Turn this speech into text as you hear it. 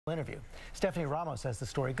Interview. Stephanie Ramos has the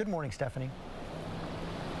story. Good morning, Stephanie.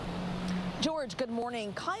 George, good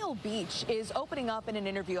morning. Kyle Beach is opening up in an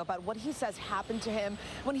interview about what he says happened to him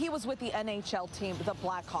when he was with the NHL team, the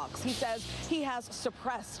Blackhawks. He says he has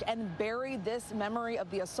suppressed and buried this memory of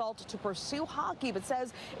the assault to pursue hockey, but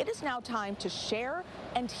says it is now time to share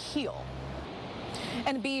and heal.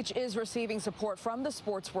 And Beach is receiving support from the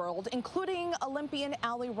sports world, including Olympian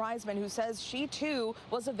Aly Raisman, who says she too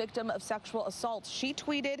was a victim of sexual assault. She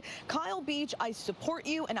tweeted, "Kyle Beach, I support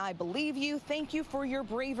you and I believe you. Thank you for your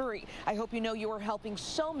bravery. I hope you know you are helping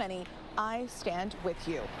so many. I stand with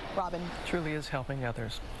you." Robin. Truly is helping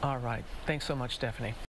others. All right. Thanks so much, Stephanie.